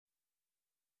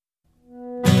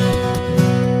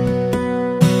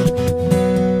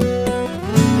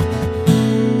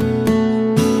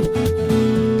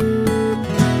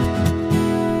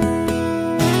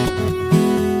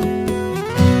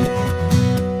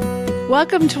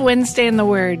Welcome to Wednesday in the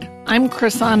Word. I'm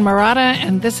Krisan Marotta,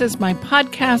 and this is my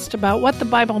podcast about what the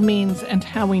Bible means and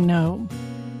how we know.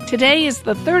 Today is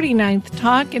the 39th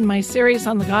talk in my series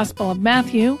on the Gospel of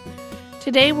Matthew.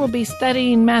 Today we'll be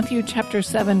studying Matthew chapter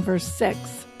 7, verse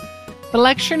 6. The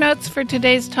lecture notes for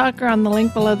today's talk are on the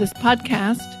link below this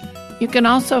podcast. You can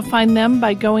also find them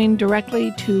by going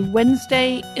directly to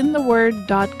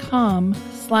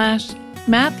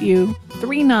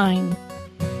wednesdayintheword.com/Matthew39.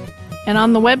 And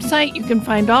on the website, you can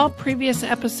find all previous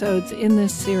episodes in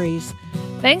this series.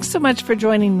 Thanks so much for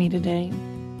joining me today.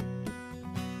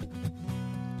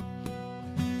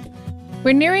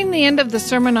 We're nearing the end of the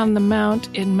Sermon on the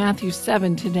Mount in Matthew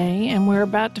 7 today, and we're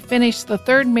about to finish the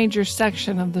third major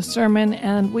section of the sermon,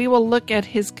 and we will look at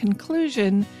his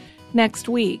conclusion next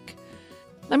week.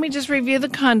 Let me just review the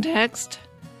context.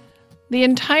 The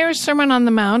entire Sermon on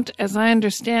the Mount, as I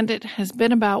understand it, has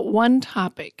been about one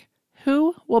topic: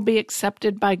 who will be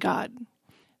accepted by God?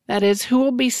 That is, who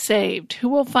will be saved? Who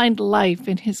will find life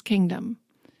in his kingdom?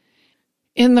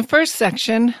 In the first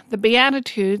section, the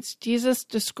Beatitudes, Jesus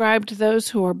described those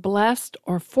who are blessed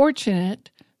or fortunate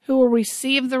who will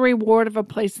receive the reward of a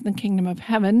place in the kingdom of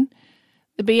heaven.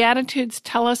 The Beatitudes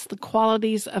tell us the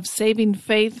qualities of saving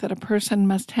faith that a person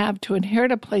must have to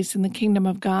inherit a place in the kingdom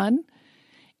of God.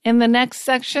 In the next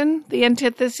section, the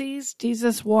antitheses,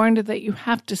 Jesus warned that you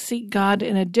have to seek God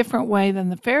in a different way than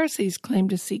the Pharisees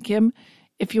claimed to seek him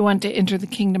if you want to enter the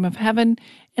kingdom of heaven,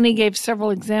 and he gave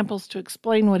several examples to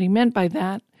explain what he meant by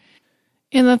that.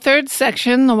 In the third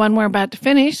section, the one we're about to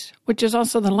finish, which is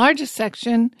also the largest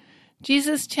section,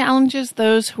 Jesus challenges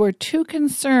those who are too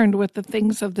concerned with the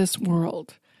things of this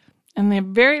world. In the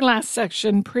very last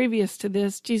section previous to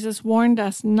this, Jesus warned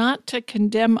us not to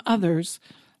condemn others,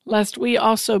 lest we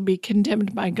also be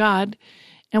condemned by God.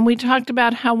 And we talked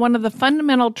about how one of the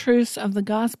fundamental truths of the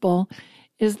gospel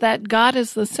is that God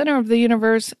is the center of the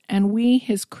universe and we,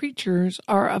 his creatures,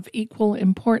 are of equal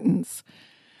importance.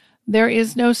 There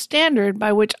is no standard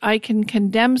by which I can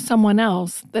condemn someone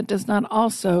else that does not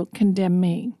also condemn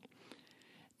me.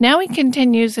 Now he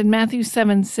continues in Matthew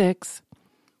 7:6,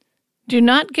 "Do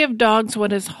not give dogs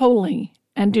what is holy,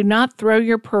 and do not throw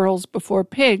your pearls before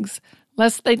pigs,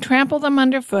 lest they trample them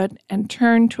underfoot and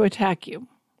turn to attack you."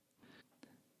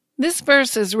 This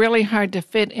verse is really hard to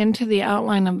fit into the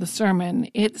outline of the sermon.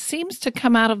 It seems to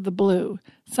come out of the blue.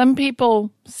 Some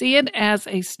people see it as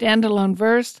a standalone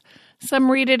verse. Some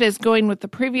read it as going with the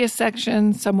previous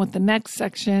section, some with the next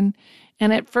section.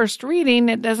 And at first reading,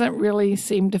 it doesn't really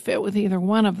seem to fit with either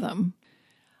one of them.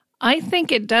 I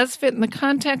think it does fit in the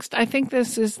context. I think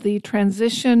this is the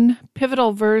transition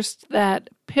pivotal verse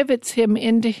that pivots him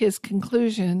into his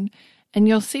conclusion, and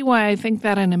you'll see why I think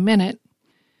that in a minute.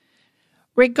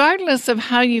 Regardless of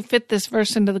how you fit this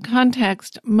verse into the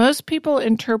context, most people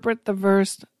interpret the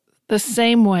verse the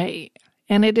same way,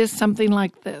 and it is something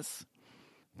like this.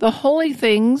 The holy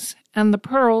things and the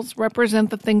pearls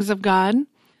represent the things of God.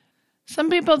 Some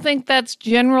people think that's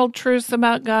general truths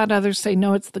about God. Others say,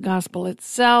 no, it's the gospel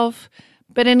itself.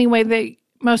 But anyway,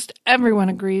 most everyone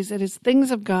agrees it is things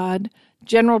of God,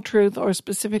 general truth, or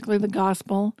specifically the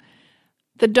gospel.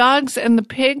 The dogs and the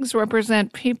pigs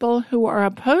represent people who are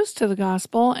opposed to the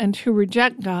gospel and who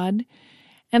reject God.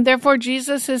 And therefore,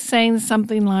 Jesus is saying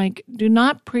something like, do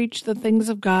not preach the things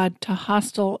of God to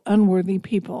hostile, unworthy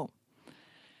people.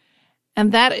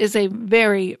 And that is a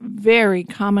very, very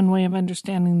common way of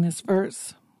understanding this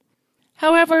verse.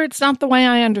 However, it's not the way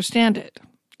I understand it.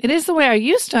 It is the way I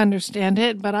used to understand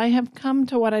it, but I have come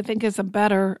to what I think is a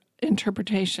better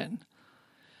interpretation.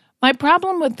 My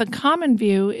problem with the common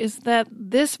view is that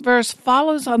this verse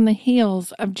follows on the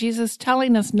heels of Jesus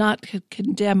telling us not to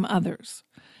condemn others.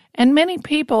 And many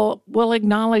people will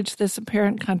acknowledge this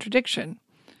apparent contradiction.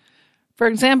 For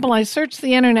example, I searched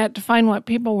the internet to find what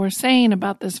people were saying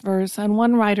about this verse, and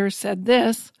one writer said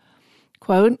this,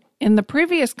 quote, "In the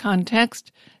previous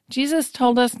context, Jesus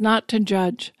told us not to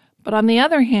judge, but on the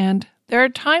other hand, there are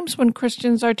times when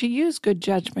Christians are to use good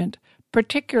judgment,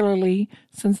 particularly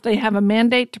since they have a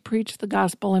mandate to preach the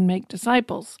gospel and make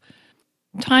disciples.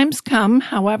 Times come,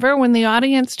 however, when the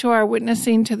audience to our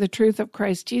witnessing to the truth of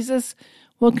Christ Jesus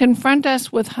will confront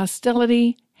us with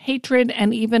hostility, hatred,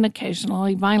 and even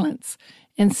occasionally violence.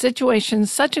 In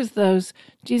situations such as those,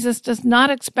 Jesus does not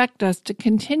expect us to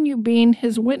continue being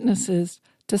his witnesses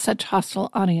to such hostile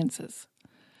audiences."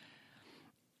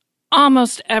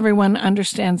 Almost everyone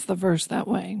understands the verse that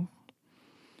way.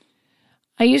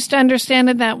 I used to understand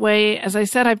it that way. As I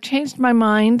said, I've changed my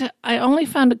mind. I only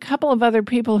found a couple of other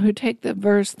people who take the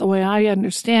verse the way I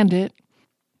understand it.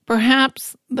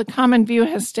 Perhaps the common view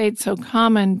has stayed so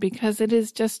common because it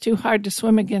is just too hard to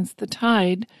swim against the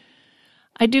tide.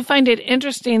 I do find it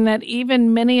interesting that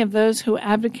even many of those who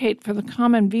advocate for the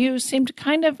common view seemed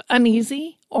kind of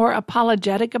uneasy or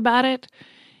apologetic about it.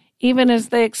 Even as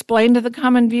they explained the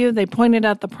common view, they pointed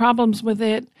out the problems with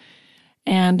it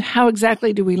and how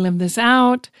exactly do we live this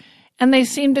out. And they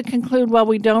seemed to conclude, well,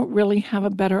 we don't really have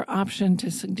a better option to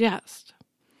suggest.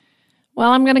 Well,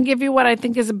 I'm going to give you what I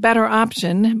think is a better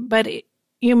option, but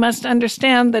you must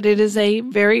understand that it is a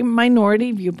very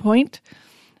minority viewpoint.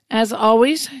 As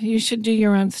always, you should do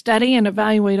your own study and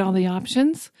evaluate all the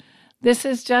options. This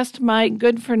is just my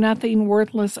good-for-nothing,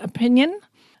 worthless opinion.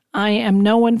 I am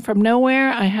no one from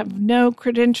nowhere. I have no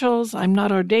credentials. I'm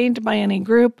not ordained by any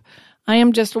group. I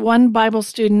am just one Bible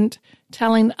student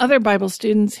telling other Bible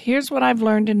students, here's what I've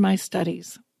learned in my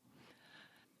studies.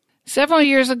 Several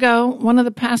years ago, one of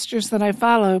the pastors that I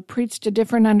follow preached a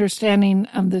different understanding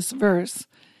of this verse.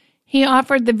 He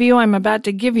offered the view I'm about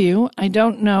to give you. I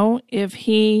don't know if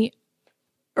he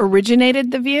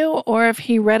originated the view or if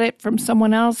he read it from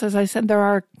someone else. As I said, there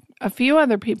are a few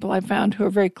other people I found who are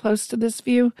very close to this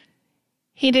view.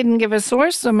 He didn't give a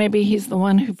source, so maybe he's the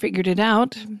one who figured it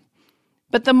out.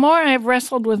 But the more I have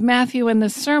wrestled with Matthew in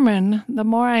this sermon, the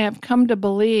more I have come to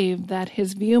believe that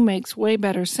his view makes way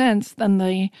better sense than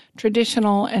the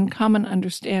traditional and common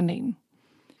understanding.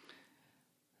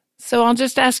 So I'll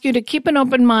just ask you to keep an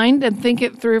open mind and think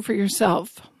it through for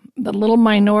yourself. The little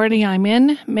minority I'm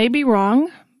in may be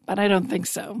wrong, but I don't think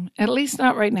so, at least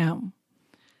not right now.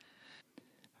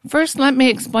 First, let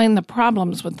me explain the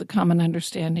problems with the common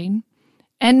understanding.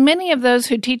 And many of those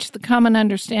who teach the common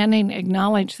understanding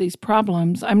acknowledge these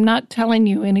problems. I'm not telling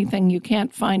you anything you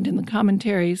can't find in the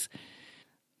commentaries.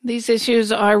 These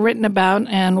issues are written about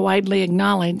and widely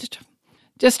acknowledged.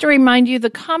 Just to remind you, the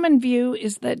common view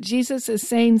is that Jesus is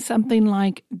saying something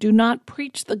like, do not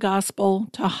preach the gospel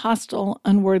to hostile,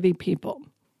 unworthy people.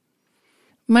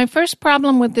 My first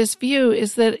problem with this view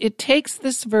is that it takes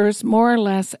this verse more or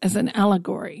less as an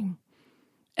allegory.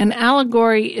 An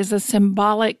allegory is a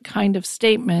symbolic kind of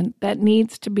statement that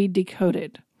needs to be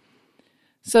decoded.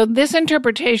 So this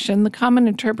interpretation, the common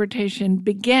interpretation,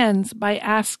 begins by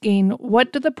asking,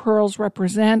 what do the pearls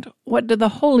represent? What do the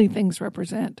holy things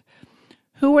represent?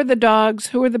 Who are the dogs?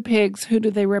 Who are the pigs? Who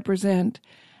do they represent?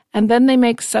 And then they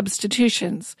make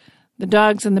substitutions. The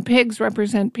dogs and the pigs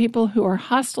represent people who are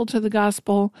hostile to the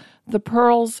gospel. The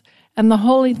pearls and the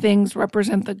holy things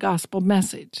represent the gospel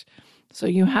message. So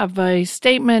you have a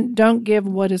statement, don't give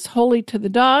what is holy to the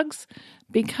dogs,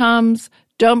 becomes,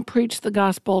 don't preach the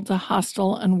gospel to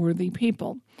hostile, unworthy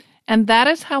people. And that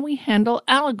is how we handle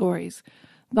allegories.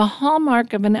 The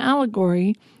hallmark of an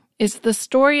allegory is the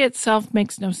story itself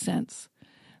makes no sense.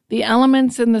 The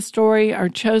elements in the story are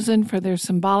chosen for their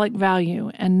symbolic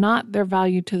value and not their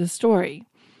value to the story.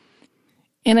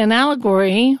 In an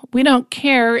allegory, we don't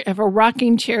care if a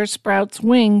rocking chair sprouts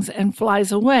wings and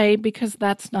flies away because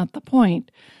that's not the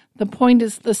point. The point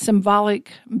is the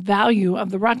symbolic value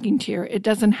of the rocking chair. It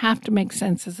doesn't have to make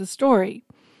sense as a story.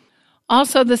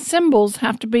 Also, the symbols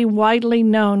have to be widely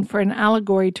known for an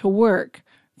allegory to work.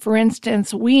 For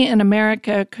instance, we in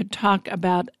America could talk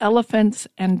about elephants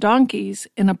and donkeys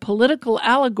in a political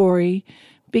allegory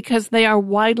because they are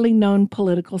widely known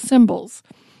political symbols.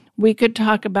 We could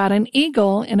talk about an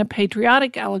eagle in a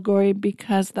patriotic allegory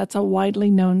because that's a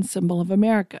widely known symbol of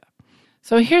America.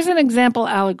 So here's an example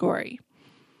allegory.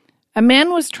 A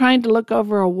man was trying to look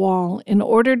over a wall in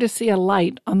order to see a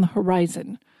light on the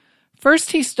horizon.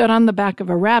 First he stood on the back of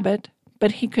a rabbit,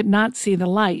 but he could not see the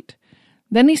light.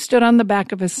 Then he stood on the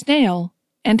back of a snail,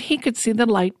 and he could see the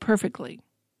light perfectly.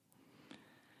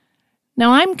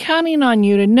 Now I'm counting on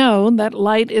you to know that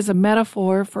light is a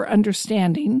metaphor for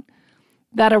understanding,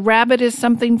 that a rabbit is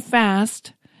something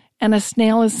fast, and a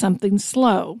snail is something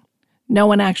slow. No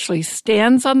one actually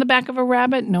stands on the back of a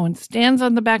rabbit. No one stands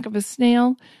on the back of a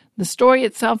snail. The story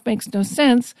itself makes no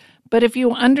sense, but if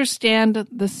you understand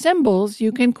the symbols,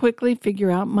 you can quickly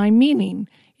figure out my meaning.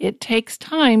 It takes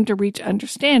time to reach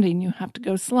understanding. You have to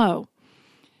go slow.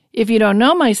 If you don't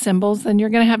know my symbols, then you're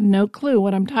going to have no clue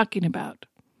what I'm talking about.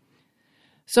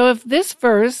 So if this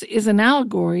verse is an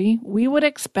allegory, we would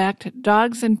expect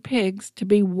dogs and pigs to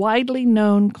be widely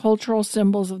known cultural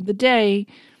symbols of the day,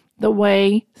 the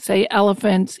way, say,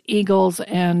 elephants, eagles,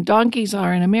 and donkeys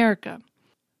are in America.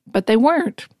 But they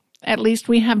weren't. At least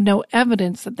we have no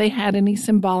evidence that they had any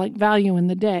symbolic value in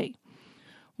the day.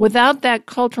 Without that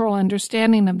cultural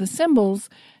understanding of the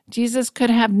symbols, Jesus could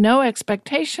have no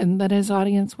expectation that his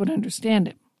audience would understand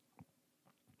it.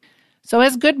 So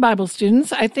as good Bible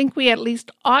students, I think we at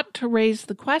least ought to raise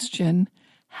the question,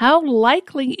 how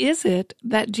likely is it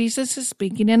that Jesus is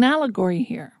speaking in allegory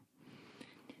here?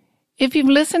 If you've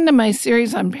listened to my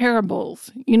series on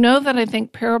parables, you know that I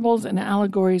think parables and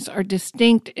allegories are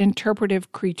distinct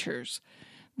interpretive creatures.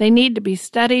 They need to be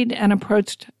studied and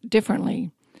approached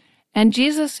differently. And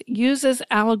Jesus uses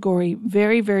allegory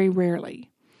very, very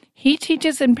rarely. He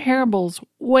teaches in parables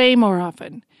way more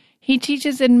often. He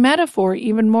teaches in metaphor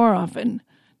even more often.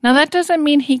 Now, that doesn't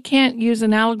mean he can't use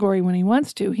an allegory when he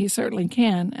wants to. He certainly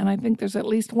can, and I think there's at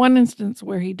least one instance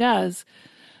where he does.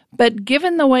 But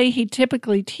given the way he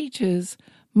typically teaches,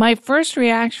 my first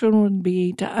reaction would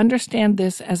be to understand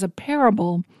this as a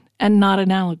parable and not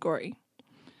an allegory.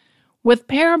 With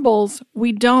parables,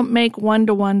 we don't make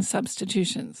one-to-one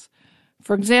substitutions.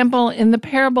 For example, in the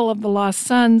parable of the lost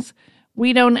sons,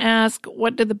 we don't ask,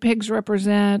 what do the pigs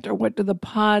represent, or what do the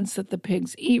pods that the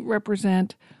pigs eat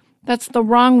represent? That's the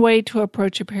wrong way to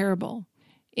approach a parable.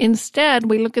 Instead,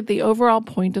 we look at the overall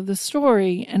point of the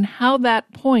story and how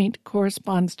that point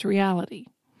corresponds to reality.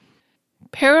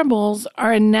 Parables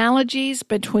are analogies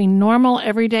between normal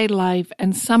everyday life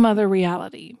and some other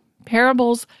reality.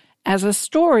 Parables, as a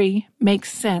story, make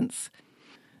sense.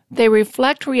 They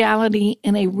reflect reality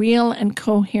in a real and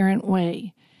coherent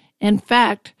way. In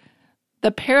fact,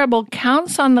 the parable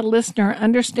counts on the listener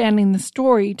understanding the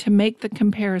story to make the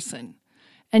comparison.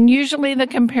 And usually the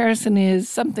comparison is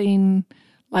something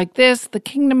like this: the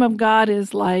kingdom of God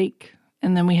is like,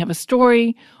 and then we have a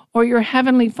story, or your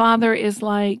heavenly Father is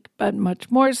like, but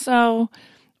much more so,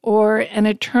 or an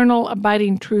eternal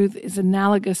abiding truth is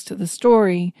analogous to the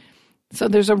story. So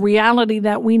there's a reality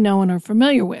that we know and are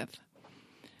familiar with.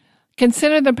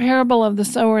 Consider the parable of the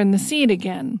sower and the seed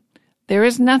again. There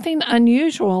is nothing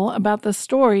unusual about the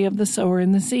story of the sower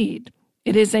and the seed.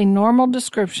 It is a normal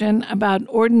description about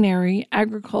ordinary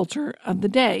agriculture of the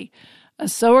day. A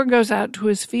sower goes out to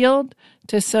his field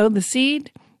to sow the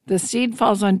seed. The seed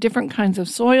falls on different kinds of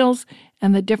soils,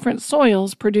 and the different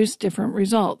soils produce different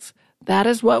results. That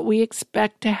is what we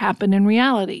expect to happen in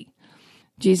reality.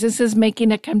 Jesus is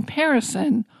making a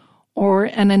comparison or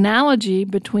an analogy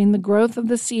between the growth of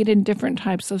the seed in different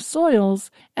types of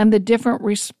soils and the different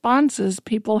responses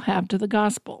people have to the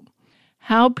gospel.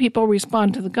 How people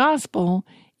respond to the gospel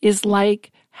is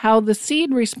like how the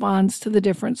seed responds to the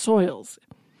different soils.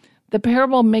 The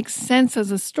parable makes sense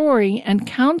as a story and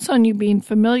counts on you being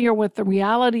familiar with the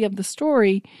reality of the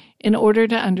story in order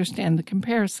to understand the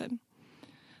comparison.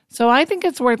 So I think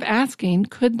it's worth asking,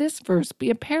 could this verse be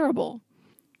a parable?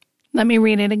 Let me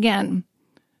read it again.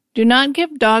 Do not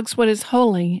give dogs what is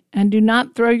holy, and do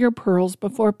not throw your pearls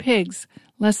before pigs,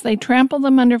 lest they trample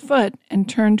them underfoot and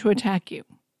turn to attack you.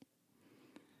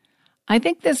 I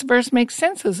think this verse makes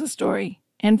sense as a story.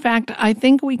 In fact, I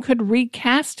think we could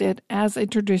recast it as a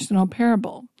traditional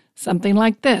parable. Something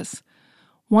like this.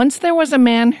 Once there was a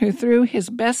man who threw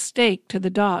his best steak to the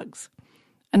dogs.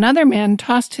 Another man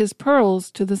tossed his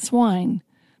pearls to the swine.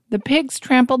 The pigs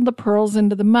trampled the pearls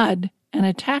into the mud and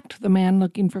attacked the man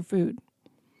looking for food.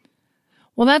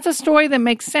 Well, that's a story that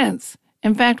makes sense.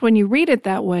 In fact, when you read it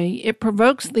that way, it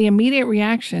provokes the immediate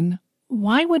reaction,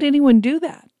 why would anyone do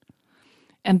that?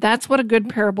 And that's what a good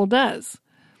parable does.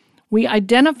 We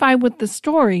identify with the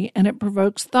story and it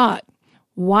provokes thought.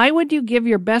 Why would you give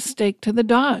your best steak to the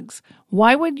dogs?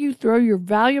 Why would you throw your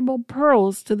valuable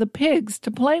pearls to the pigs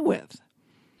to play with?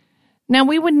 Now,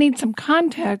 we would need some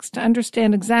context to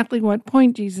understand exactly what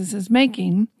point Jesus is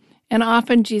making, and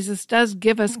often Jesus does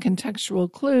give us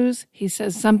contextual clues. He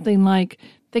says something like,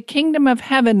 the kingdom of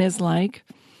heaven is like,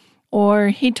 or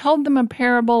he told them a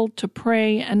parable to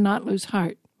pray and not lose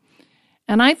heart.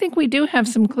 And I think we do have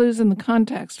some clues in the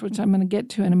context, which I'm going to get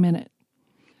to in a minute.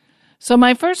 So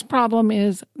my first problem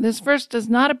is this verse does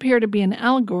not appear to be an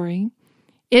allegory.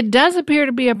 It does appear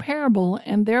to be a parable,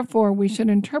 and therefore we should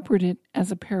interpret it as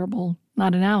a parable,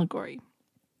 not an allegory.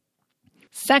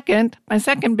 Second, my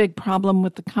second big problem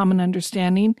with the common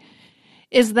understanding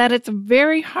is that it's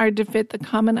very hard to fit the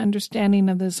common understanding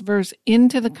of this verse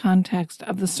into the context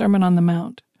of the Sermon on the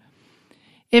Mount.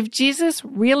 If Jesus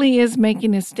really is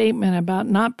making a statement about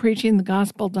not preaching the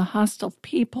gospel to hostile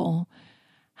people,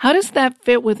 how does that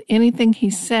fit with anything he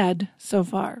said so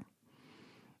far?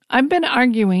 I've been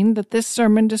arguing that this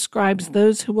sermon describes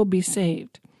those who will be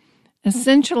saved.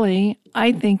 Essentially,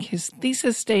 I think his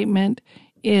thesis statement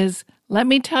is, let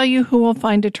me tell you who will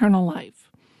find eternal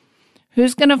life.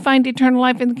 Who's going to find eternal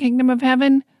life in the kingdom of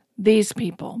heaven? These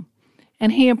people.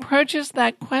 And he approaches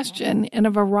that question in a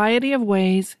variety of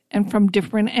ways and from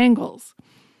different angles.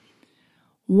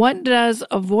 What does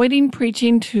avoiding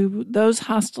preaching to those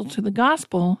hostile to the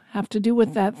gospel have to do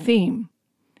with that theme?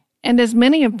 And as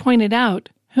many have pointed out,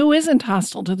 who isn't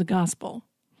hostile to the gospel?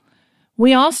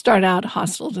 We all start out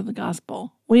hostile to the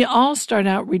gospel. We all start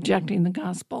out rejecting the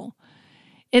gospel.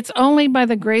 It's only by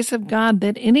the grace of God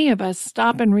that any of us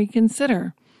stop and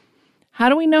reconsider. How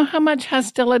do we know how much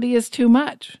hostility is too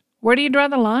much? Where do you draw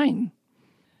the line?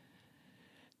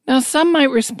 Now, some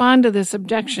might respond to this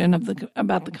objection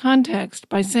about the context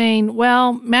by saying,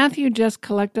 well, Matthew just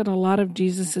collected a lot of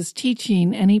Jesus'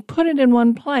 teaching and he put it in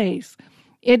one place.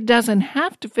 It doesn't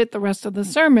have to fit the rest of the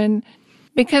sermon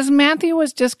because Matthew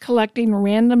was just collecting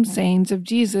random sayings of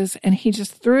Jesus and he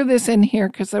just threw this in here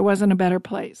because there wasn't a better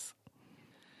place.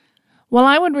 Well,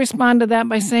 I would respond to that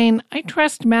by saying, I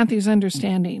trust Matthew's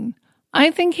understanding. I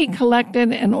think he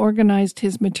collected and organized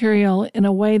his material in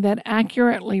a way that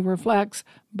accurately reflects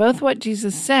both what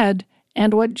Jesus said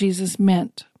and what Jesus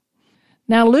meant.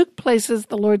 Now, Luke places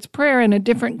the Lord's Prayer in a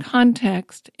different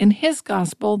context in his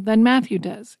gospel than Matthew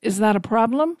does. Is that a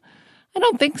problem? I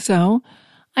don't think so.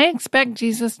 I expect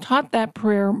Jesus taught that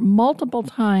prayer multiple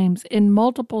times in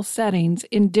multiple settings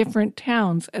in different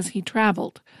towns as he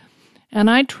traveled. And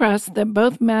I trust that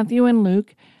both Matthew and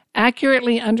Luke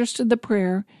accurately understood the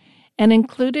prayer and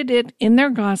included it in their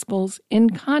Gospels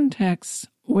in contexts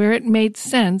where it made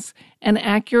sense and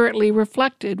accurately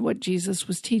reflected what Jesus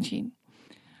was teaching.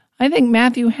 I think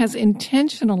Matthew has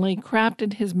intentionally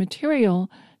crafted his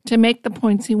material to make the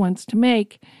points he wants to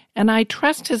make, and I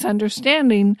trust his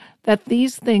understanding that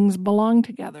these things belong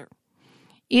together.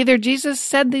 Either Jesus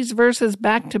said these verses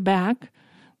back to back,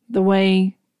 the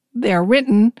way they are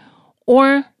written,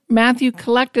 or Matthew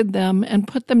collected them and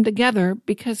put them together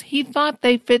because he thought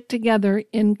they fit together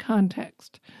in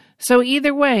context. So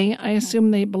either way, I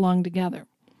assume they belong together.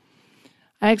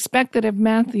 I expect that if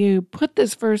Matthew put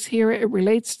this verse here, it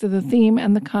relates to the theme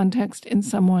and the context in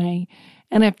some way.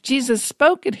 And if Jesus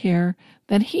spoke it here,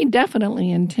 then he definitely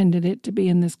intended it to be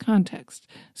in this context.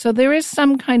 So there is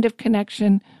some kind of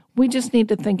connection. We just need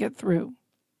to think it through.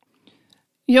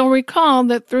 You'll recall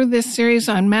that through this series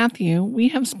on Matthew, we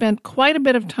have spent quite a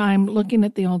bit of time looking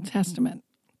at the Old Testament.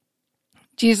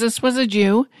 Jesus was a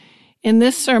Jew. In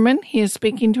this sermon, he is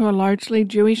speaking to a largely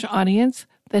Jewish audience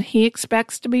that he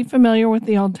expects to be familiar with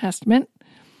the Old Testament.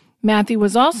 Matthew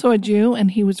was also a Jew,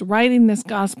 and he was writing this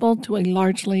gospel to a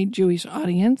largely Jewish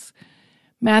audience.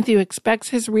 Matthew expects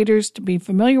his readers to be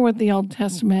familiar with the Old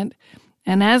Testament,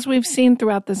 and as we've seen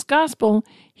throughout this gospel,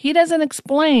 he doesn't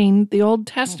explain the Old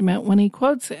Testament when he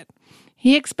quotes it.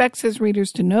 He expects his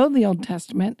readers to know the Old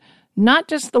Testament, not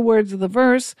just the words of the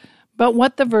verse, but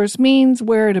what the verse means,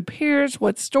 where it appears,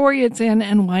 what story it's in,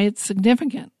 and why it's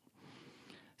significant.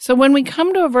 So when we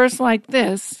come to a verse like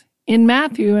this, in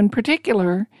Matthew in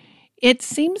particular, it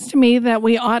seems to me that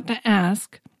we ought to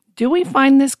ask, do we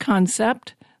find this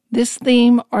concept, this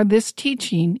theme, or this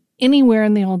teaching anywhere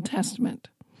in the Old Testament?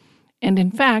 And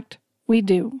in fact, we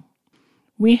do.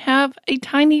 We have a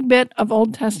tiny bit of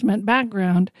Old Testament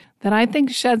background that I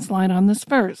think sheds light on this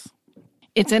verse.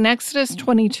 It's in Exodus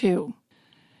 22.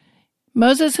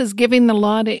 Moses is giving the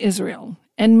law to Israel,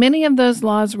 and many of those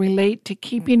laws relate to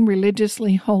keeping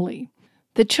religiously holy.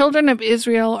 The children of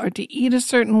Israel are to eat a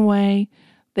certain way,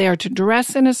 they are to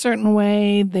dress in a certain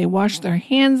way, they wash their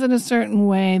hands in a certain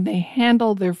way, they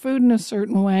handle their food in a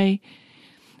certain way.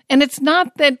 And it's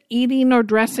not that eating or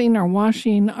dressing or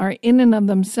washing are in and of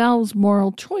themselves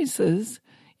moral choices.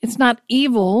 It's not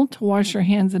evil to wash your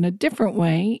hands in a different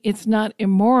way. It's not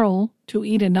immoral to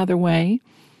eat another way.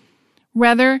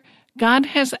 Rather, God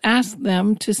has asked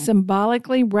them to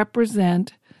symbolically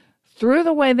represent, through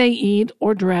the way they eat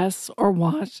or dress or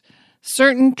wash,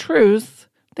 certain truths.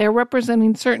 They're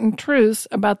representing certain truths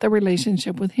about their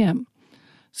relationship with Him.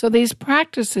 So these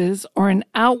practices are an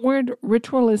outward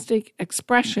ritualistic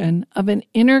expression of an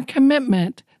inner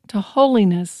commitment to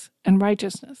holiness and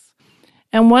righteousness.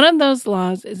 And one of those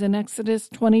laws is in Exodus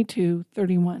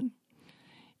 22:31.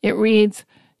 It reads,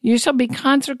 "You shall be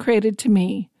consecrated to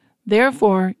me.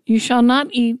 Therefore, you shall not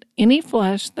eat any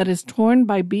flesh that is torn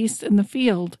by beasts in the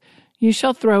field. You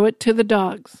shall throw it to the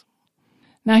dogs."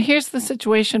 Now here's the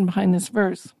situation behind this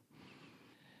verse.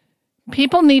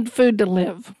 People need food to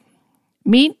live.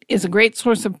 Meat is a great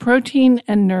source of protein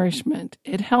and nourishment.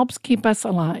 It helps keep us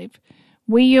alive.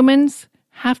 We humans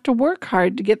have to work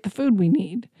hard to get the food we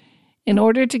need. In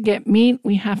order to get meat,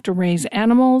 we have to raise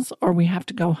animals or we have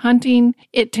to go hunting.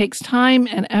 It takes time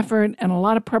and effort and a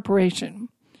lot of preparation.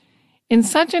 In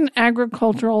such an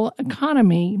agricultural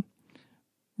economy,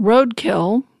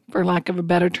 roadkill, for lack of a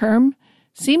better term,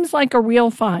 seems like a real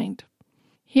find.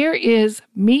 Here is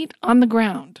meat on the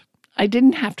ground. I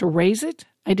didn't have to raise it.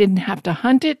 I didn't have to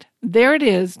hunt it. There it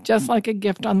is, just like a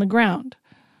gift on the ground.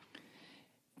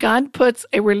 God puts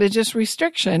a religious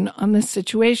restriction on this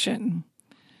situation.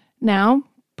 Now,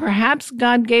 perhaps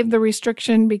God gave the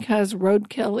restriction because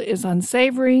roadkill is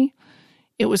unsavory.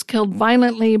 it was killed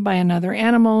violently by another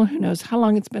animal. Who knows how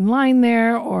long it's been lying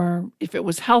there or if it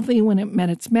was healthy when it met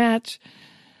its match.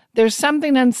 There's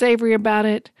something unsavory about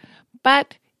it.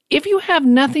 But if you have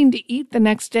nothing to eat the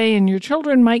next day and your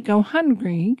children might go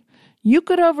hungry, you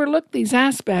could overlook these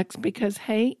aspects because,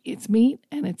 hey, it's meat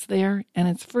and it's there and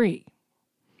it's free.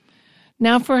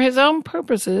 Now, for his own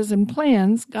purposes and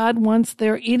plans, God wants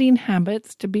their eating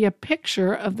habits to be a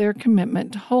picture of their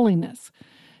commitment to holiness.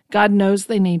 God knows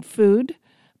they need food,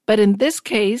 but in this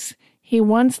case, he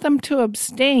wants them to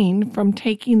abstain from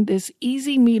taking this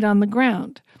easy meat on the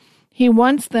ground. He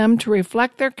wants them to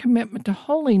reflect their commitment to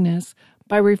holiness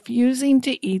by refusing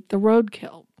to eat the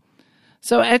roadkill.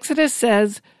 So Exodus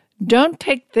says, don't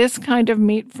take this kind of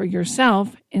meat for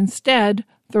yourself. Instead,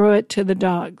 throw it to the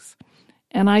dogs.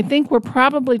 And I think we're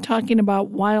probably talking about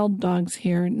wild dogs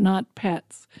here, not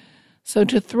pets. So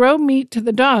to throw meat to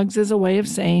the dogs is a way of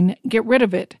saying, get rid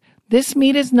of it. This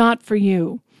meat is not for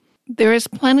you. There is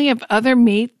plenty of other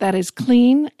meat that is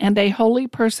clean, and a holy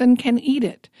person can eat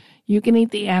it. You can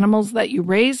eat the animals that you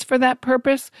raise for that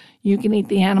purpose. You can eat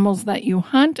the animals that you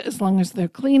hunt, as long as they're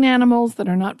clean animals that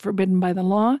are not forbidden by the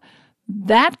law.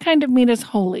 That kind of meat is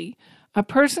holy. A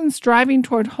person striving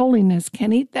toward holiness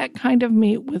can eat that kind of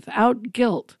meat without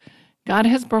guilt. God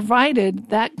has provided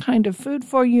that kind of food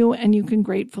for you, and you can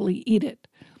gratefully eat it.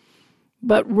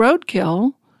 But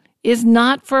roadkill is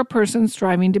not for a person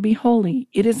striving to be holy.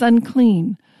 It is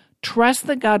unclean. Trust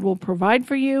that God will provide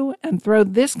for you and throw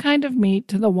this kind of meat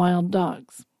to the wild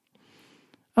dogs.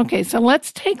 Okay, so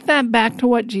let's take that back to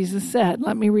what Jesus said.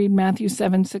 Let me read Matthew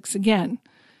 7:6 again.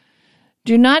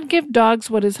 Do not give dogs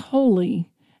what is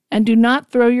holy, and do not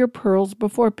throw your pearls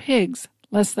before pigs,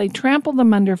 lest they trample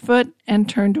them underfoot and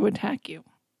turn to attack you.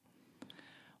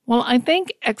 Well, I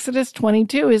think Exodus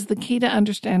 22 is the key to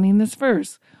understanding this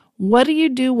verse. What do you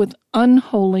do with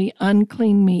unholy,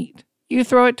 unclean meat? You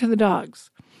throw it to the dogs.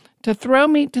 To throw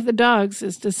meat to the dogs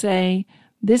is to say,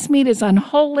 this meat is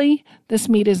unholy, this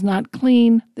meat is not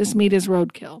clean, this meat is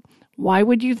roadkill. Why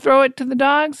would you throw it to the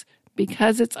dogs?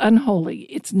 Because it's unholy.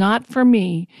 It's not for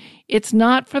me. It's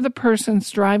not for the person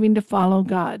striving to follow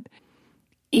God.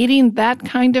 Eating that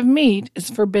kind of meat is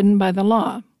forbidden by the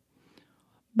law.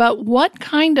 But what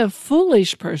kind of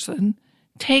foolish person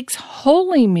takes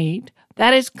holy meat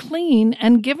that is clean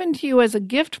and given to you as a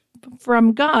gift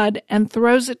from God and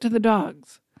throws it to the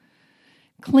dogs?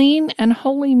 Clean and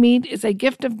holy meat is a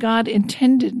gift of God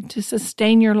intended to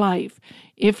sustain your life.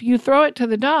 If you throw it to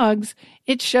the dogs,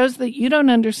 it shows that you don't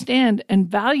understand and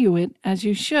value it as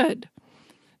you should.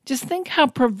 Just think how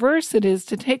perverse it is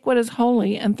to take what is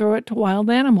holy and throw it to wild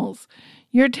animals.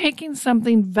 You're taking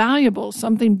something valuable,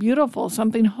 something beautiful,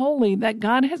 something holy that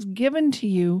God has given to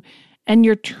you, and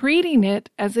you're treating it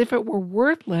as if it were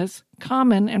worthless,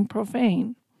 common, and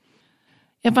profane.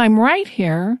 If I'm right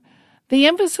here, the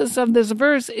emphasis of this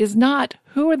verse is not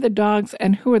who are the dogs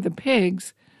and who are the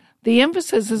pigs. The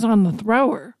emphasis is on the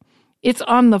thrower. It's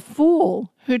on the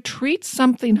fool who treats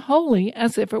something holy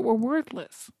as if it were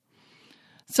worthless.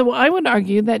 So I would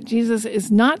argue that Jesus is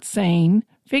not saying,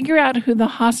 figure out who the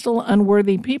hostile,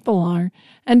 unworthy people are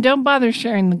and don't bother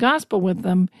sharing the gospel with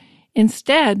them.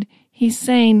 Instead, he's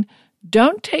saying,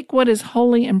 don't take what is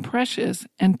holy and precious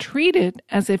and treat it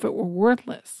as if it were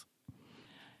worthless.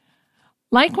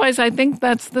 Likewise, I think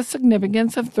that's the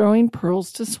significance of throwing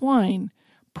pearls to swine.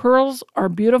 Pearls are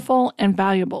beautiful and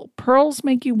valuable. Pearls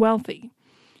make you wealthy.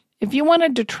 If you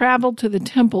wanted to travel to the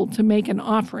temple to make an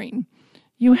offering,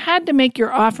 you had to make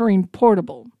your offering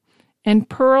portable, and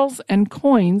pearls and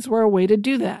coins were a way to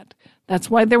do that. That's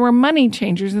why there were money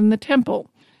changers in the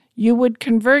temple. You would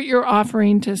convert your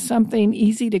offering to something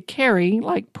easy to carry,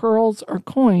 like pearls or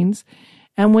coins,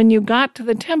 and when you got to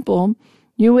the temple,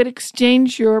 you would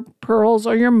exchange your pearls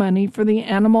or your money for the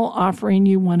animal offering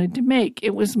you wanted to make.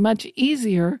 It was much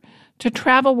easier to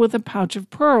travel with a pouch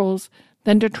of pearls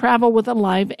than to travel with a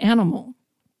live animal.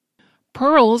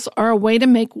 Pearls are a way to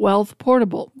make wealth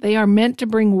portable. They are meant to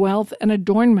bring wealth and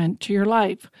adornment to your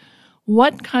life.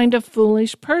 What kind of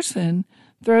foolish person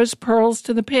throws pearls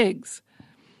to the pigs?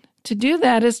 To do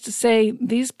that is to say,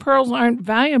 these pearls aren't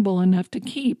valuable enough to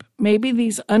keep. Maybe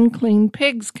these unclean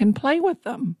pigs can play with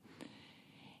them.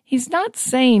 He's not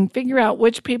saying figure out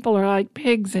which people are like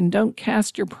pigs and don't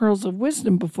cast your pearls of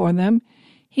wisdom before them.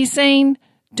 He's saying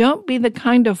don't be the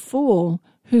kind of fool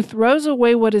who throws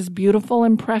away what is beautiful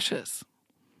and precious.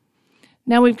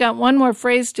 Now we've got one more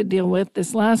phrase to deal with,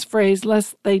 this last phrase,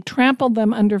 lest they trample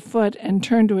them underfoot and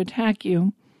turn to attack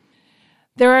you.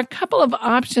 There are a couple of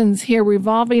options here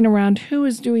revolving around who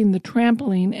is doing the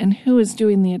trampling and who is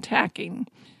doing the attacking.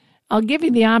 I'll give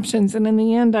you the options, and in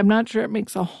the end, I'm not sure it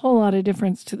makes a whole lot of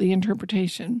difference to the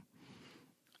interpretation.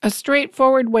 A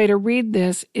straightforward way to read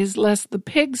this is lest the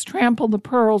pigs trample the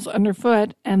pearls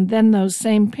underfoot and then those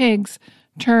same pigs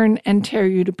turn and tear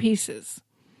you to pieces.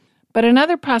 But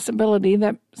another possibility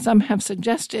that some have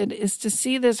suggested is to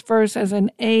see this verse as an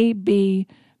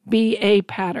A-B-B-A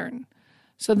pattern.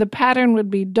 So the pattern would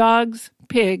be dogs,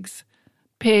 pigs,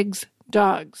 pigs,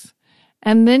 dogs.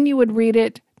 And then you would read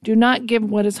it, do not give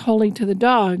what is holy to the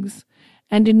dogs,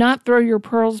 and do not throw your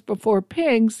pearls before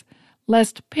pigs,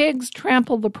 lest pigs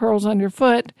trample the pearls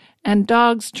underfoot and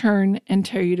dogs turn and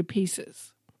tear you to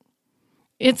pieces.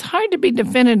 It's hard to be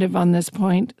definitive on this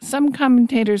point. Some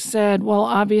commentators said, well,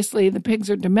 obviously the pigs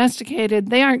are domesticated,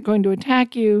 they aren't going to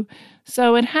attack you,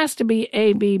 so it has to be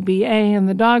A, B, B, A, and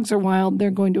the dogs are wild, they're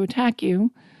going to attack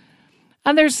you.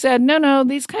 Others said, no,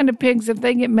 these kind of pigs, if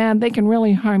they get mad, they can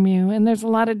really harm you, and there's a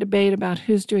lot of debate about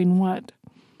who's doing what.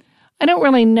 I don't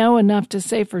really know enough to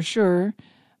say for sure,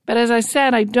 but as I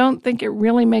said, I don't think it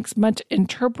really makes much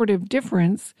interpretive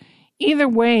difference. Either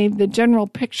way, the general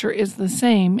picture is the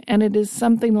same, and it is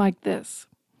something like this.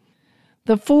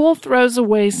 The fool throws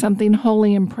away something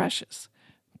holy and precious.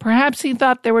 Perhaps he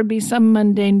thought there would be some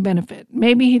mundane benefit.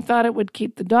 Maybe he thought it would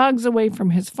keep the dogs away from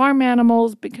his farm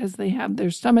animals because they have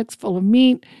their stomachs full of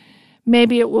meat.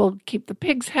 Maybe it will keep the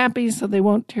pigs happy so they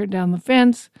won't tear down the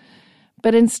fence.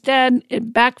 But instead,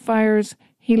 it backfires.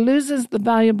 He loses the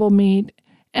valuable meat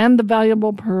and the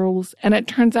valuable pearls, and it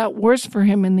turns out worse for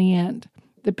him in the end.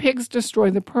 The pigs destroy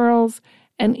the pearls,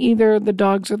 and either the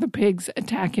dogs or the pigs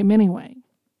attack him anyway.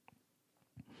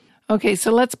 Okay,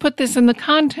 so let's put this in the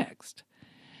context.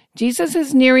 Jesus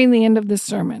is nearing the end of the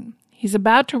sermon. He's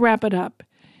about to wrap it up.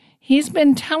 He's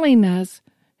been telling us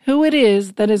who it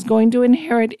is that is going to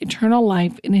inherit eternal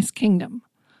life in his kingdom.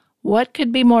 What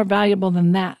could be more valuable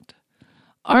than that?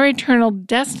 Our eternal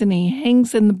destiny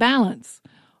hangs in the balance.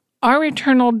 Our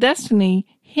eternal destiny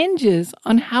hinges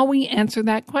on how we answer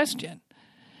that question.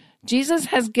 Jesus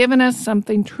has given us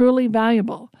something truly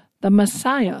valuable, the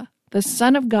Messiah, the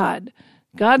Son of God,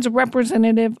 God's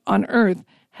representative on earth,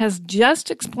 has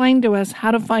just explained to us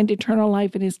how to find eternal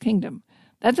life in his kingdom.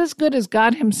 That's as good as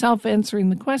God himself answering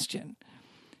the question.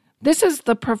 This is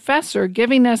the professor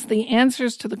giving us the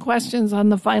answers to the questions on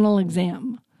the final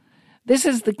exam. This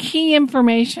is the key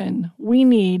information we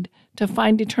need to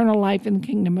find eternal life in the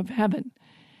kingdom of heaven.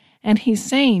 And he's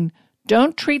saying,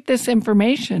 don't treat this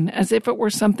information as if it were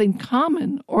something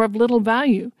common or of little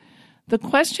value. The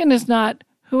question is not,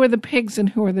 who are the pigs and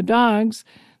who are the dogs?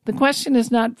 The question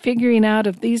is not figuring out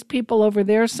if these people over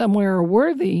there somewhere are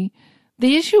worthy.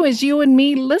 The issue is you and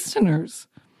me, listeners.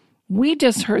 We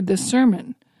just heard this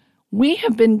sermon. We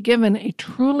have been given a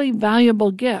truly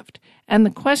valuable gift, and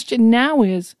the question now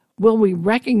is, will we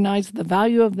recognize the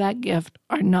value of that gift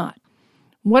or not?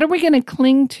 What are we going to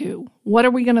cling to? What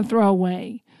are we going to throw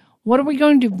away? What are we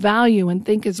going to value and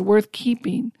think is worth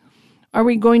keeping? Are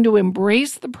we going to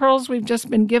embrace the pearls we've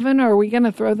just been given, or are we going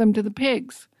to throw them to the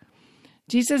pigs?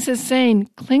 Jesus is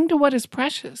saying, cling to what is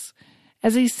precious.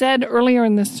 As he said earlier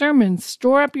in the sermon,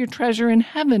 store up your treasure in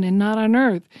heaven and not on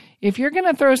earth. If you're going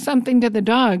to throw something to the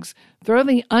dogs, throw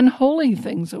the unholy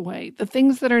things away, the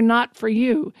things that are not for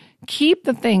you. Keep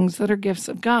the things that are gifts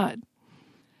of God.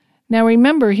 Now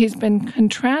remember, he's been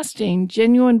contrasting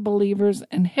genuine believers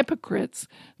and hypocrites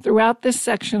throughout this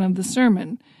section of the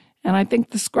sermon, and I think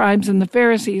the scribes and the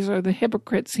Pharisees are the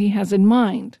hypocrites he has in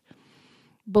mind.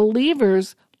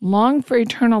 Believers long for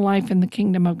eternal life in the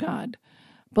kingdom of God.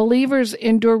 Believers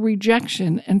endure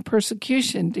rejection and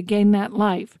persecution to gain that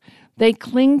life. They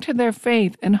cling to their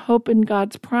faith and hope in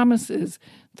God's promises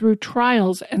through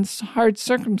trials and hard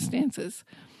circumstances.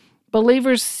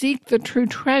 Believers seek the true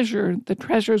treasure, the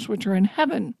treasures which are in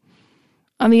heaven.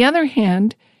 On the other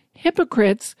hand,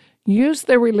 hypocrites use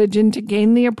their religion to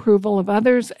gain the approval of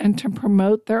others and to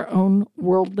promote their own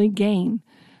worldly gain.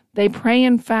 They pray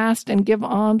and fast and give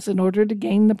alms in order to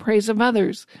gain the praise of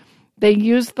others. They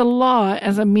use the law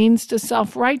as a means to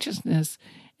self-righteousness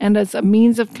and as a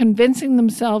means of convincing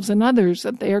themselves and others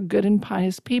that they are good and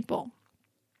pious people.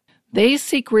 They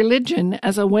seek religion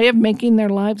as a way of making their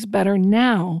lives better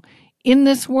now, in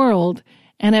this world,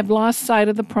 and have lost sight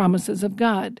of the promises of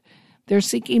God. They're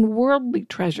seeking worldly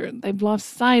treasure. They've lost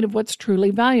sight of what's truly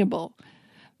valuable.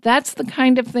 That's the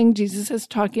kind of thing Jesus is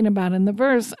talking about in the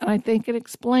verse, and I think it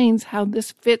explains how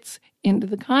this fits into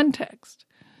the context.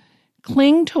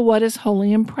 Cling to what is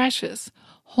holy and precious.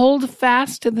 Hold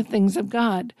fast to the things of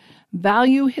God.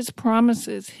 Value his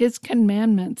promises, his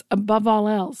commandments above all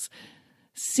else.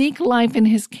 Seek life in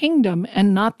his kingdom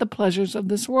and not the pleasures of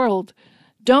this world.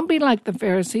 Don't be like the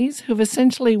Pharisees, who've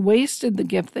essentially wasted the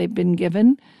gift they've been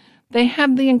given. They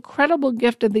have the incredible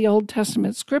gift of the Old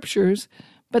Testament scriptures,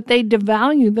 but they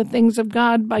devalue the things of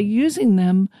God by using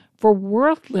them for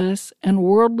worthless and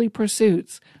worldly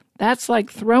pursuits. That's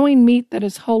like throwing meat that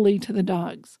is holy to the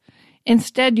dogs.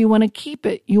 Instead, you want to keep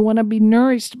it. You want to be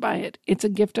nourished by it. It's a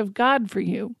gift of God for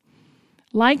you.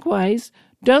 Likewise,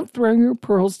 don't throw your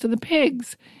pearls to the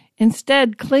pigs.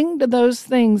 Instead, cling to those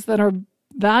things that are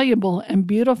valuable and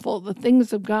beautiful, the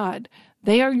things of God.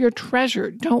 They are your treasure.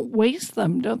 Don't waste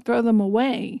them. Don't throw them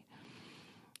away.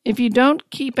 If you don't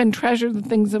keep and treasure the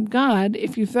things of God,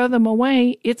 if you throw them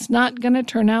away, it's not going to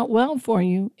turn out well for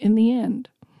you in the end.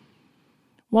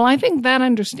 Well, I think that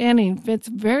understanding fits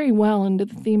very well into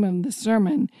the theme of the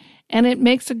sermon, and it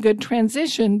makes a good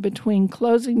transition between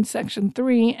closing section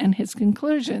 3 and his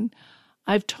conclusion.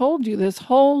 I've told you this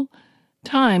whole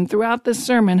time throughout this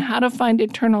sermon how to find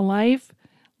eternal life.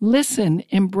 Listen,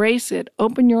 embrace it,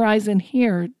 open your eyes and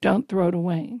hear, don't throw it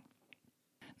away.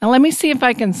 Now let me see if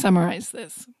I can summarize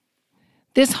this.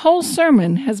 This whole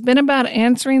sermon has been about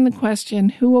answering the question,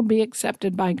 who will be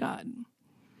accepted by God?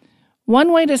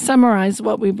 One way to summarize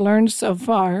what we've learned so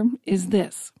far is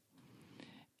this.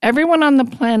 Everyone on the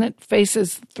planet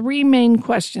faces 3 main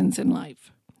questions in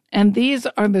life, and these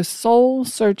are the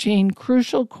soul-searching,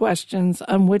 crucial questions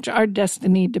on which our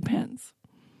destiny depends.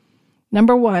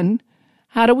 Number 1,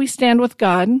 how do we stand with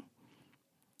God?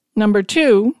 Number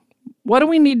 2, what do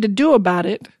we need to do about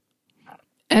it?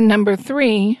 And number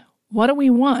 3, what do we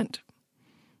want?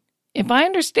 If I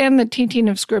understand the teaching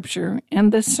of Scripture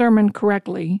and this sermon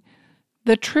correctly,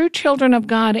 the true children of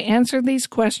God answer these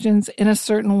questions in a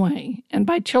certain way. And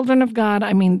by children of God,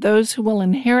 I mean those who will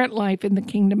inherit life in the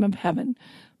kingdom of heaven,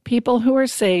 people who are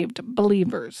saved,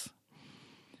 believers.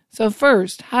 So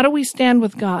first, how do we stand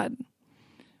with God?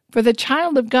 For the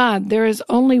child of God, there is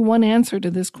only one answer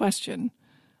to this question.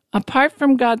 Apart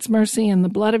from God's mercy and the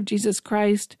blood of Jesus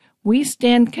Christ, we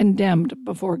stand condemned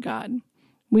before God.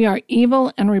 We are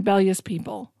evil and rebellious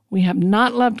people. We have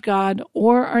not loved God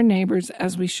or our neighbors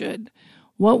as we should.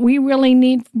 What we really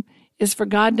need is for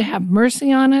God to have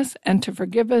mercy on us and to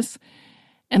forgive us,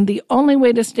 and the only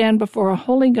way to stand before a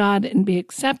holy God and be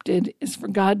accepted is for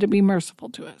God to be merciful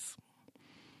to us.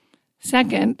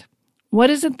 Second, what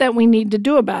is it that we need to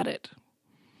do about it?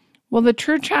 Well, the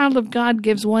true child of God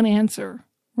gives one answer: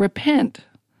 repent.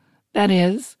 That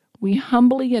is, we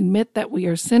humbly admit that we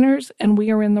are sinners and we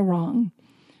are in the wrong.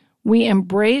 We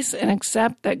embrace and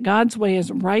accept that God's way is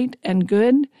right and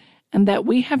good, and that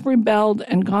we have rebelled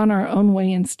and gone our own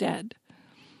way instead.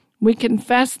 We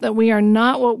confess that we are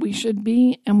not what we should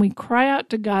be, and we cry out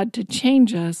to God to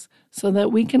change us so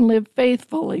that we can live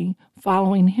faithfully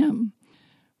following Him.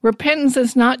 Repentance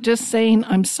is not just saying,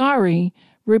 I'm sorry.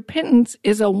 Repentance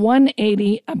is a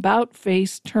 180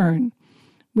 about-face turn.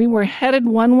 We were headed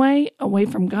one way, away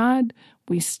from God.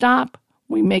 We stop,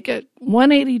 we make a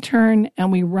 180 turn,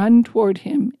 and we run toward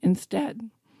Him instead.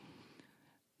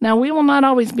 Now, we will not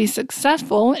always be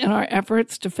successful in our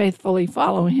efforts to faithfully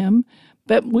follow Him,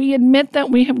 but we admit that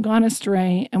we have gone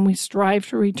astray and we strive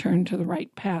to return to the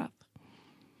right path.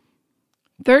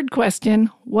 Third question,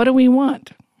 what do we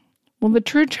want? Well, the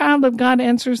true child of God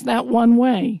answers that one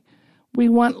way. We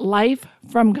want life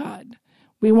from God.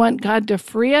 We want God to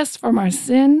free us from our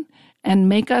sin and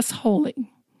make us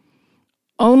holy.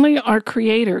 Only our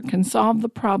Creator can solve the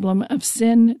problem of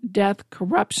sin, death,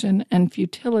 corruption, and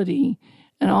futility,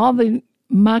 and all the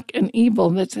muck and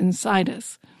evil that's inside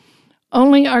us.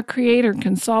 Only our Creator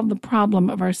can solve the problem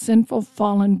of our sinful,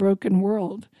 fallen, broken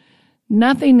world.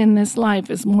 Nothing in this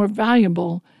life is more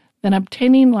valuable than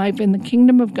obtaining life in the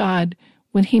kingdom of God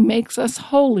when He makes us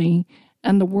holy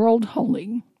and the world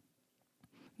holy.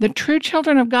 The true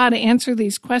children of God answer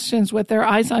these questions with their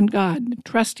eyes on God,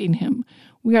 trusting Him.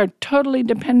 We are totally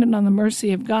dependent on the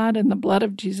mercy of God and the blood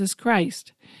of Jesus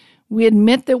Christ. We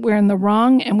admit that we're in the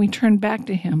wrong and we turn back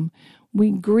to Him.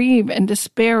 We grieve and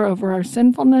despair over our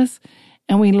sinfulness,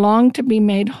 and we long to be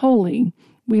made holy.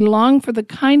 We long for the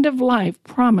kind of life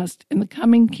promised in the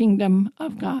coming kingdom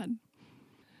of God.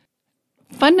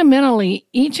 Fundamentally,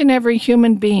 each and every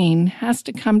human being has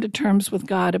to come to terms with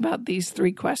God about these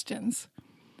 3 questions.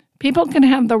 People can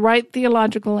have the right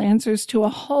theological answers to a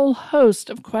whole host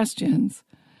of questions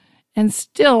and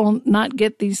still not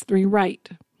get these 3 right.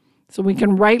 So we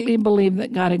can rightly believe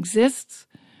that God exists.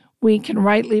 We can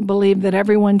rightly believe that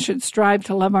everyone should strive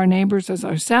to love our neighbors as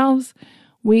ourselves.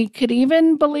 We could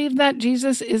even believe that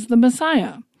Jesus is the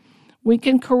Messiah. We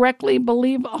can correctly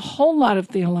believe a whole lot of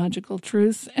theological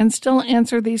truths and still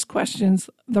answer these questions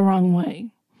the wrong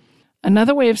way.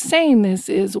 Another way of saying this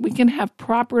is we can have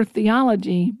proper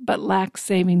theology but lack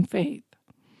saving faith.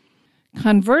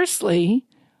 Conversely,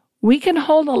 we can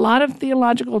hold a lot of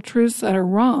theological truths that are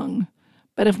wrong,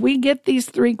 But if we get these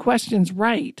 3 questions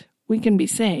right, we can be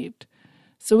saved.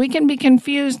 So we can be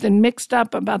confused and mixed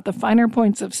up about the finer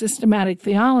points of systematic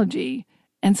theology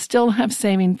and still have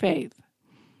saving faith.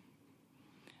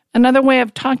 Another way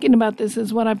of talking about this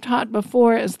is what I've taught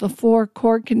before as the 4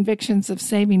 core convictions of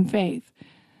saving faith.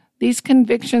 These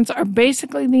convictions are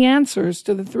basically the answers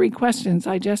to the 3 questions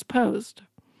I just posed.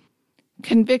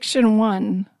 Conviction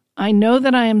 1, I know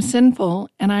that I am sinful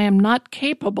and I am not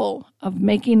capable of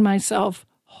making myself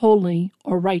holy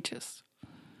or righteous.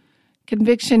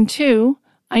 Conviction 2,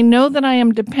 I know that I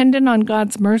am dependent on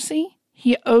God's mercy.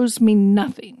 He owes me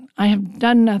nothing. I have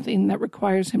done nothing that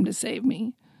requires him to save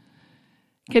me.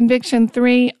 Conviction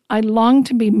 3, I long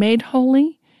to be made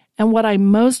holy, and what I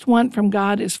most want from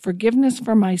God is forgiveness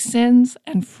for my sins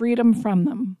and freedom from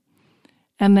them.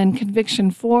 And then conviction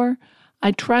 4,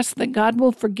 I trust that God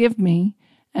will forgive me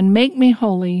and make me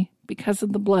holy because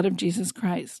of the blood of Jesus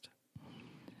Christ.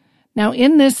 Now,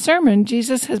 in this sermon,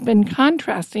 Jesus has been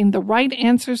contrasting the right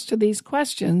answers to these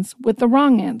questions with the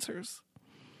wrong answers.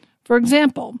 For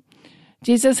example,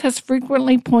 Jesus has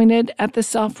frequently pointed at the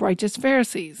self-righteous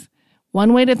Pharisees.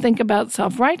 One way to think about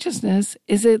self-righteousness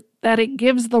is that it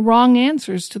gives the wrong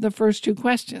answers to the first 2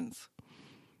 questions.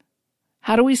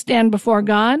 How do we stand before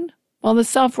God? Well, the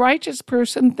self-righteous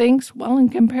person thinks, well, in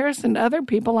comparison to other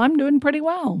people, I'm doing pretty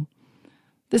well.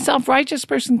 The self-righteous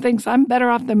person thinks I'm better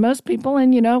off than most people,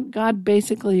 and, God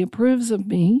basically approves of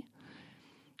me.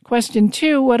 Question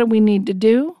 2, what do we need to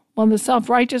do? Well, the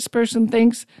self-righteous person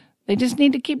thinks they just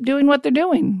need to keep doing what they're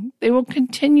doing. They will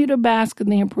continue to bask in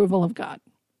the approval of God.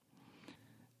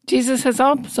 Jesus has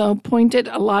also pointed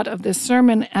a lot of this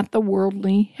sermon at the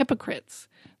worldly hypocrites.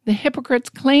 The hypocrites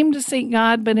claim to seek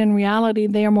God, but in reality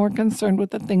they are more concerned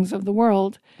with the things of the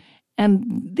world.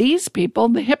 And these people,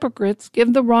 the hypocrites,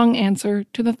 give the wrong answer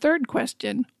to the 3rd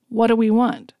question, what do we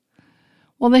want?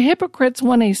 Well, the hypocrites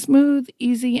want a smooth,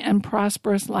 easy, and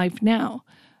prosperous life now.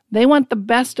 They want the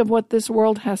best of what this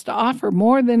world has to offer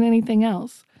more than anything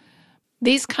else.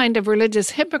 These kind of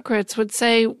religious hypocrites would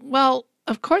say, well,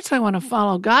 of course I want to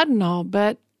follow God and all,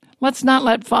 but let's not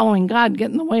let following God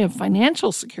get in the way of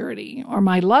financial security or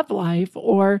my love life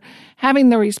or having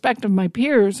the respect of my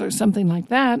peers or something like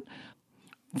that.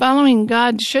 Following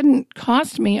God shouldn't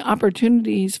cost me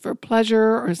opportunities for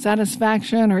pleasure or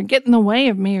satisfaction or get in the way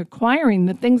of me acquiring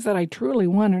the things that I truly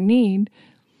want or need.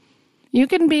 You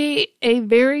can be a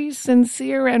very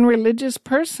sincere and religious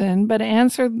person, but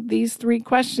answer these 3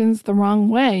 questions the wrong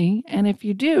way, and if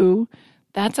you do,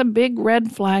 that's a big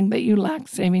red flag that you lack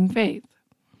saving faith.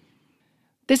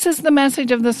 This is the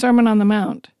message of the Sermon on the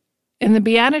Mount. In the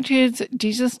Beatitudes,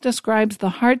 Jesus describes the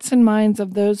hearts and minds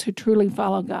of those who truly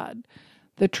follow God,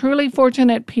 the truly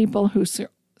fortunate people who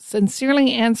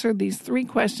sincerely answer these 3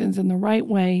 questions in the right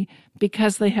way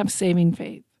because they have saving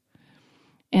faith.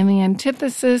 In the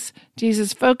antithesis,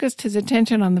 Jesus focused his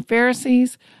attention on the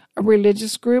Pharisees, a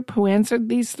religious group who answered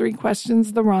these 3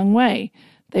 questions the wrong way.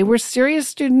 They were serious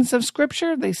students of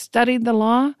Scripture, they studied the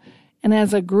law, and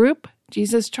as a group,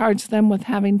 Jesus charged them with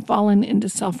having fallen into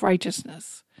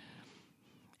self-righteousness.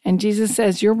 And Jesus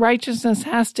says, your righteousness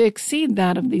has to exceed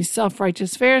that of these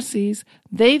self-righteous Pharisees.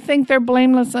 They think they're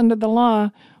blameless under the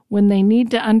law when they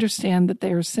need to understand that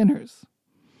they are sinners.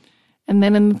 And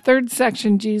then in the 3rd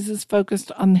section, Jesus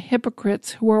focused on the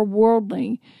hypocrites who are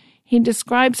worldly. He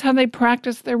describes how they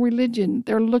practice their religion.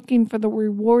 They're looking for the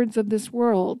rewards of this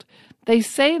world. They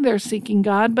say they're seeking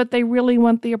God, but they really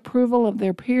want the approval of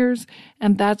their peers,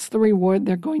 and that's the reward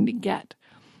they're going to get.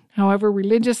 However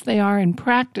religious they are in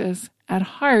practice, at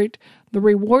heart, the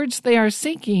rewards they are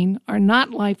seeking are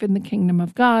not life in the kingdom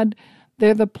of God.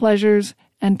 They're the pleasures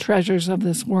and treasures of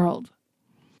this world.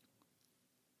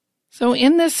 So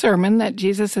in this sermon that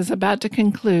Jesus is about to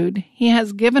conclude, he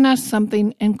has given us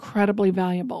something incredibly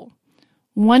valuable.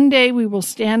 One day we will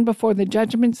stand before the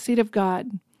judgment seat of God,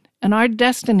 and our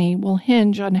destiny will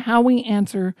hinge on how we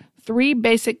answer 3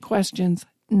 basic questions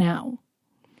now.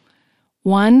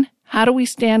 1, how do we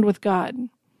stand with God?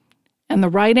 And the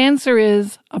right answer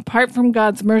is, apart from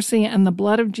God's mercy and the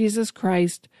blood of Jesus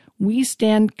Christ, we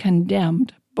stand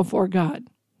condemned before God.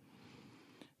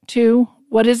 2,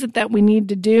 what is it that we need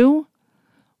to do?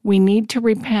 We need to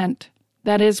repent.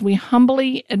 That is, we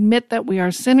humbly admit that we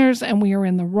are sinners and we are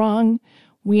in the wrong.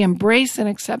 We embrace and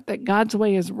accept that God's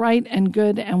way is right and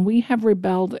good, and we have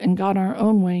rebelled and gone our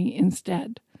own way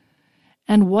instead.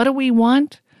 And what do we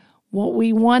want? What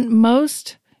we want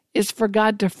most is for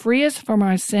God to free us from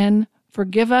our sin,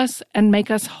 forgive us, and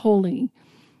make us holy.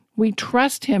 We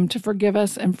trust him to forgive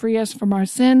us and free us from our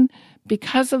sin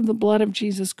because of the blood of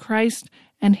Jesus Christ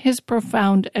and his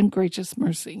profound and gracious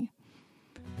mercy.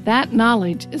 That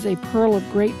knowledge is a pearl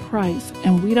of great price,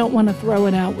 and we don't want to throw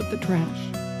it out with the trash.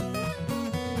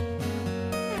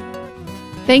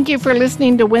 Thank you for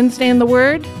listening to Wednesday in the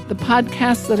Word, the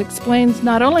podcast that explains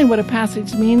not only what a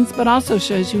passage means, but also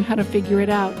shows you how to figure it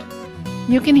out.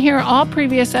 You can hear all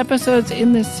previous episodes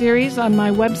in this series on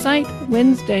my website,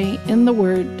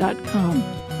 WednesdayInTheWord.com.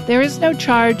 There is no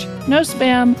charge, no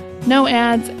spam, no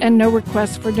ads, and no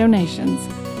requests for donations.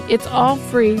 It's all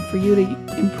free for you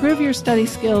to improve your study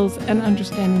skills and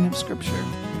understanding of Scripture.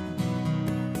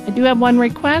 I do have one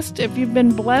request. If you've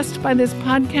been blessed by this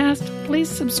podcast, please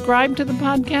subscribe to the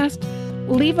podcast,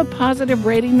 leave a positive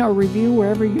rating or review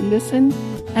wherever you listen,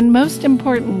 and most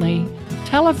importantly,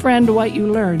 tell a friend what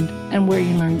you learned and where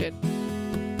you learned it.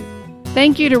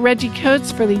 Thank you to Reggie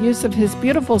Coates for the use of his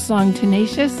beautiful song,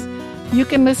 Tenacious. You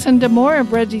can listen to more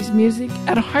of Reggie's music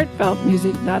at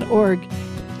heartfeltmusic.org.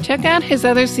 Check out his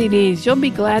other CDs. You'll be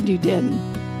glad you did.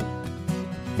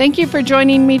 Thank you for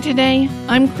joining me today.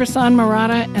 I'm Krisan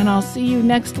Marotta, and I'll see you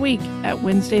next week at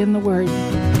Wednesday in the Word.